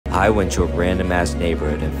I went to a random ass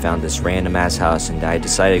neighborhood and found this random ass house, and I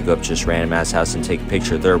decided to go up to this random ass house and take a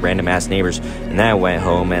picture of their random ass neighbors. And then I went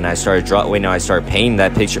home and I started I started painting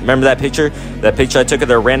that picture. Remember that picture? That picture I took of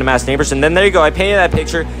their random ass neighbors? And then there you go, I painted that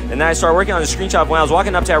picture, and then I started working on the screenshot when I was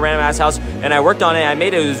walking up to that random ass house, and I worked on it. I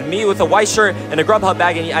made it. It was me with a white shirt and a Grubhub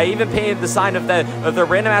bag, and I even painted the sign of the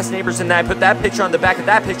random ass neighbors, and then I put that picture on the back of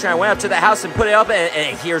that picture, and I went up to the house and put it up,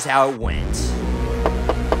 and here's how it went.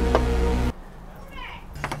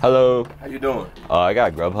 Hello. How you doing? I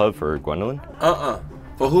got a Grubhub for Gwendolyn.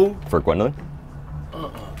 For who? For Gwendolyn.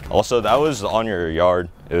 Also, that was on your yard.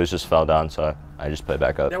 It was just fell down, so I just put it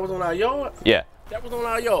back up. That was on our yard? Yeah. That was on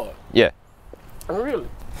our yard? Yeah. Oh, really?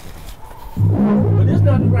 But this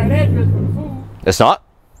not the right address for the food. It's not?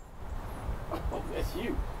 Oh, that's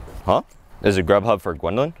you. Huh? There's a Grubhub for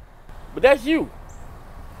Gwendolyn? But that's you.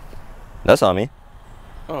 That's not me.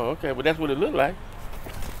 Oh, okay. But that's what it looked like.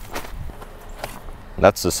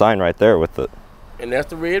 That's the sign right there with the... And that's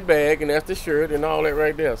the red bag, and that's the shirt, and all that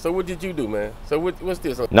right there. So what did you do, man? So what's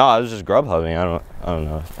this? No, I was just Grubhubbing. I don't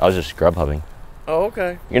know. I was just Grubhubbing. Oh,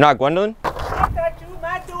 okay. You're not Gwendolyn? I thought you were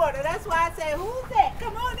my daughter. That's why I said, who's that?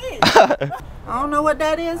 Come on in. I don't know what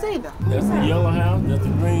that is either. That's the yellow house, that's the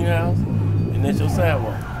green house, and that's your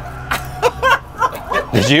sidewalk.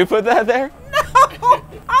 Did you put that there? No, I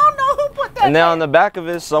don't know who put that And then there. on the back of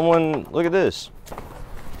it, someone... Look at this.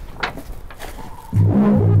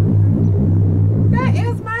 That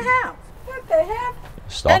is my house. What the heck?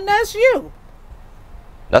 Stop. And that's you.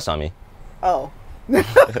 That's not me. Oh.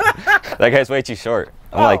 That guy's way too short.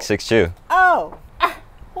 I'm like 6'2". Oh.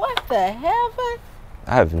 What the hell?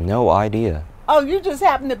 I have no idea. Oh, you just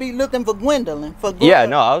happen to be looking for Gwendolyn. Yeah,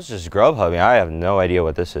 no, I was just Grubhubbing. I have no idea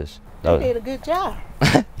what this is. You did a good job.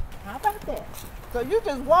 How about that? So you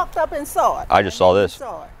just walked up and saw it. I just saw this.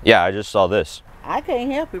 Saw it. Yeah, I just saw this. I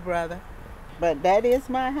can't help you, brother. But that is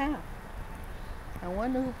my house. I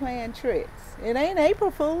wonder who playing tricks. It ain't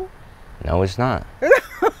April Fool. No, it's not.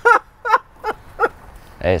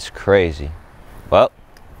 It's crazy. Well,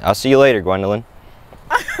 I'll see you later, Gwendolyn.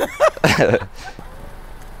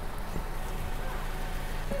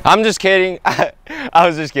 I'm just kidding. I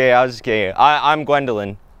was just kidding. I'm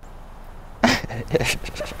Gwendolyn.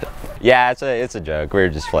 Yeah, it's a joke. We're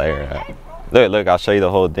just playing around. Look, I'll show you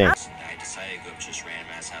the whole thing. I decided to go up to this random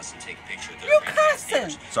ass house and take a picture of the You cussing.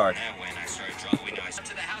 Sorry.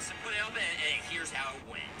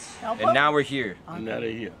 And now we're here. And now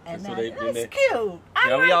they're here. And so now, they, that's cute.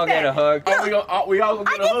 I we all get a hug. We all gonna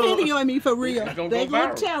I get a hug. can video me for real. It's gonna They go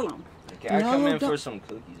gonna viral. tell them. Okay, I come No, in for don't. some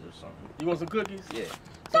cookies or something. You want some cookies? Yeah.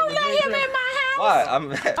 Don't let him in my house. Why? I'm.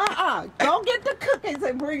 Go get the cookies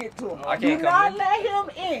and bring it to him. I can't Do come not in. let him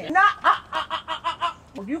in.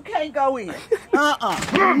 You can't go in.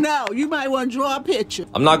 No, you might want to draw a picture.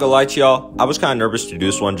 I'm not gonna lie to y'all. I was kind of nervous to do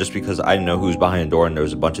this one just because I didn't know who was behind the door and there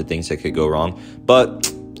was a bunch of things that could go wrong.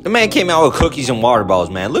 But the man came out with cookies and water bottles,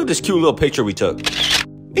 man. Look at this cute little picture we took.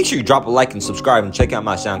 Make sure you drop a like and subscribe and check out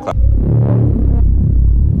my SoundCloud.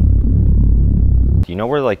 Do you know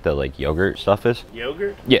where like the yogurt stuff is?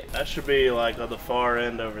 Yogurt? Yeah. That should be like on the far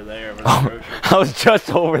end over there. Over the grocery. I was just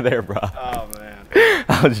over there, bro. Oh man.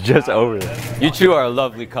 I was just over there. You two are a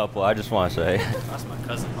lovely couple, I just want to say. That's my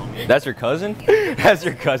cousin, homie. That's your cousin? That's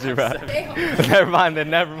your cousin, bro. Never mind then,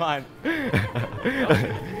 never mind.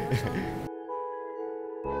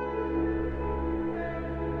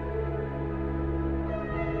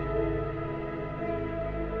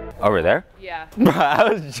 Over there? Yeah. Bro,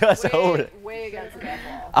 I was just over there. Way against that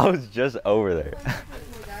wall. I was just over there.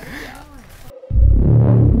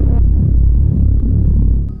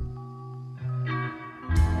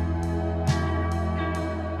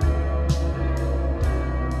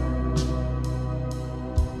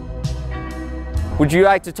 Would you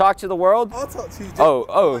like to talk to the world? I'll talk to you.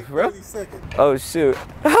 Oh, like really? 30 seconds. Oh, shoot.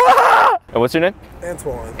 And what's your name?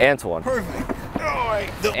 Antoine. Antoine. Perfect. All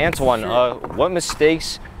right. Antoine, what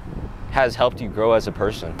mistakes has helped you grow as a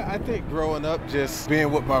person? I think growing up, just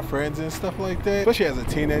being with my friends and stuff like that, especially as a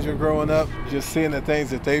teenager growing up, just seeing the things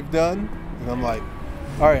that they've done, and I'm like,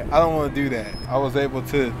 all right, I don't want to do that. I was able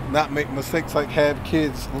to not make mistakes, like have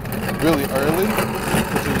kids really early,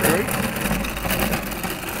 which is great.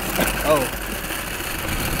 Oh.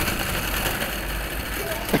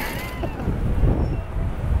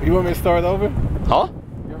 You want me to start over? Huh?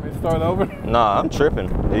 You want me to start over? Nah, I'm tripping.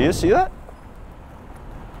 Did you see that?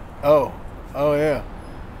 Oh yeah.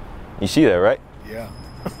 You see that, right? Yeah.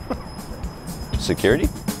 Security?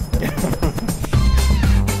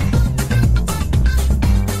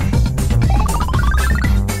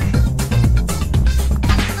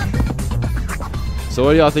 So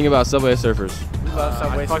what do y'all think about Subway Surfers?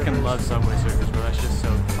 I fucking love Subway Surfers, bro. That's just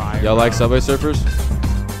so fire. Y'all like Subway Surfers?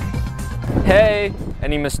 Hey,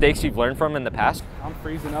 any mistakes you've learned from in the past? I'm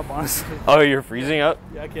freezing up, honestly. Oh, you're freezing up?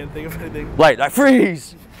 Yeah, I can't think of anything. Like, I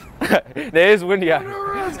freeze! It is windy out.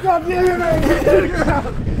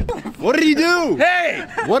 What did he do? Hey!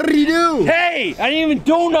 What did he do? Hey! I didn't even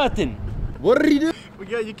do nothing! What did he do? Well,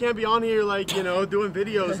 yeah, you can't be on here like, you know, doing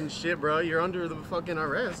videos and shit, bro. You're under the fucking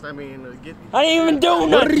arrest. I mean, I didn't even do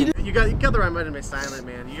nothing! you got the right to be silent,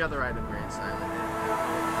 man. You got the right to remain silent.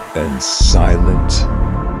 And silent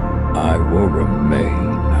I will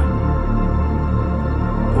remain.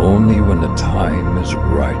 Only when the time is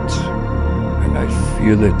right and I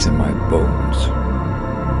feel it in my bones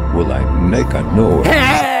will I make a noise.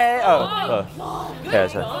 Hey! Oh. Yeah,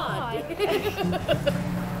 sorry.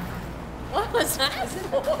 What was that?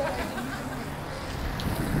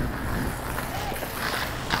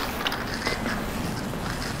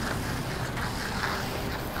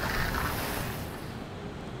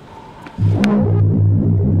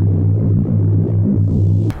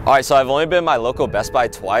 All right, so I've only been in my local Best Buy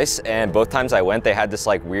twice, and both times I went, they had this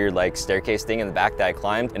like weird like staircase thing in the back that I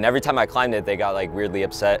climbed, and every time I climbed it, they got like weirdly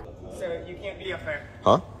upset. Sir, you can't be up there.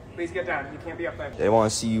 Huh? Please get down. You can't be up there. They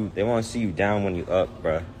want to see you. They want to see you down when you up,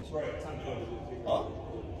 bruh. Huh?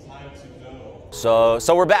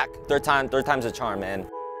 So we're back. Third time's a charm, man.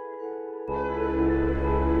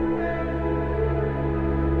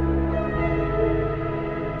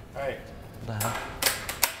 Hey.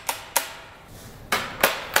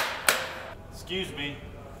 Excuse me.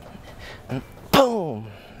 Boom.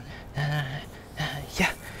 Yeah.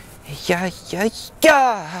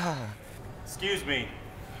 Excuse me.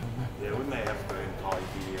 Yeah, we may have to go ahead and call you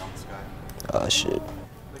PD on this guy. Oh shit.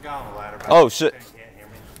 The guy on the ladder. Oh shit. Can't hear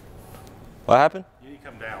me. What happened? You need to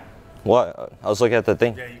come down. What? I was looking at the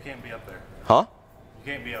thing. Yeah, you can't be up there. Huh?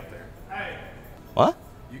 You can't be up there. Hey. What?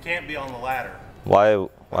 You can't be on the ladder. Why You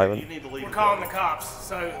would? need to leave. We're calling the cops,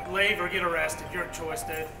 so leave or get arrested. Your choice,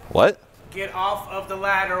 dude. What? Get off of the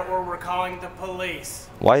ladder or we're calling the police.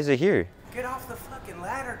 Why is it here? Get off the fucking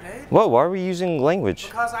ladder, dude. What? Why are we using language?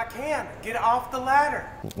 Because I can. Get off the ladder.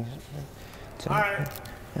 All right.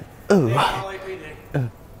 Ooh. Yeah, LAPD.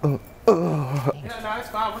 Yeah, no, it's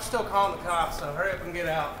fine. We're still calling the cops, so hurry up and get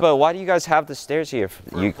out. But why do you guys have the stairs here?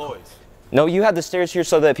 For employees. No, you had the stairs here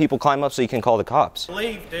so that people climb up so you can call the cops.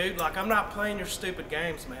 Leave, dude. Like, I'm not playing your stupid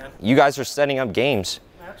games, man. You guys are setting up games.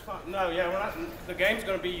 That's fine. No, yeah, we're not. The game's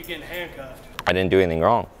gonna be you getting handcuffed. I didn't do anything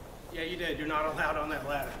wrong. Yeah, you did. You're not allowed on that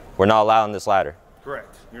ladder. We're not allowed on this ladder.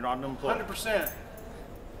 Correct. You're not an employee. 100%.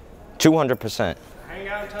 200%. Hang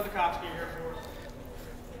out until the cops get here for us.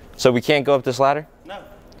 So we can't go up this ladder? No.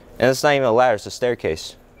 And it's not even a ladder, it's a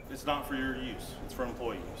staircase. It's not for your use. It's for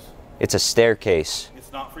employee use. It's a staircase.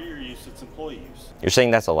 It's not for your use. It's employee use. You're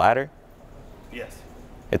saying that's a ladder? Yes.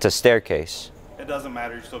 It's a staircase. It doesn't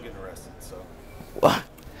matter. You're still getting arrested. So. What?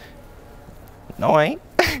 No, I ain't.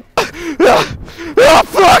 Oh,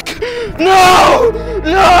 fuck! No!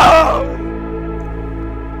 No!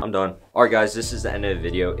 I'm done. Alright guys, this is the end of the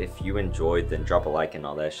video. If you enjoyed, then drop a like and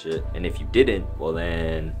all that shit. And if you didn't, well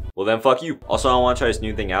then fuck you. Also, I want to try this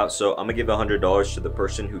new thing out, so I'm gonna give $100 to the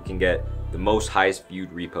person who can get the most highest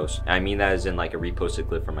viewed repost. And I mean that as in like a reposted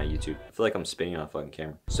clip from my YouTube. I feel like I'm spitting on a fucking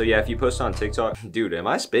camera. So yeah, if you post on TikTok, dude, am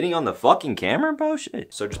I spitting on the fucking camera, bro?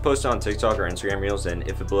 Shit. So just post it on TikTok or Instagram Reels, and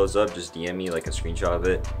if it blows up, just DM me like a screenshot of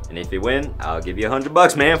it. And if you win, I'll give you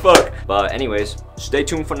 $100, man. Fuck. But anyways, stay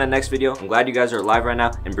tuned for the next video. I'm glad you guys are alive right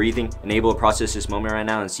now and breathing and able to process this moment right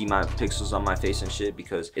now and see my pixels on my face and shit,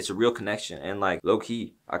 because it's a real connection. And like low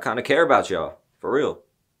key, I kind of care about y'all. For real.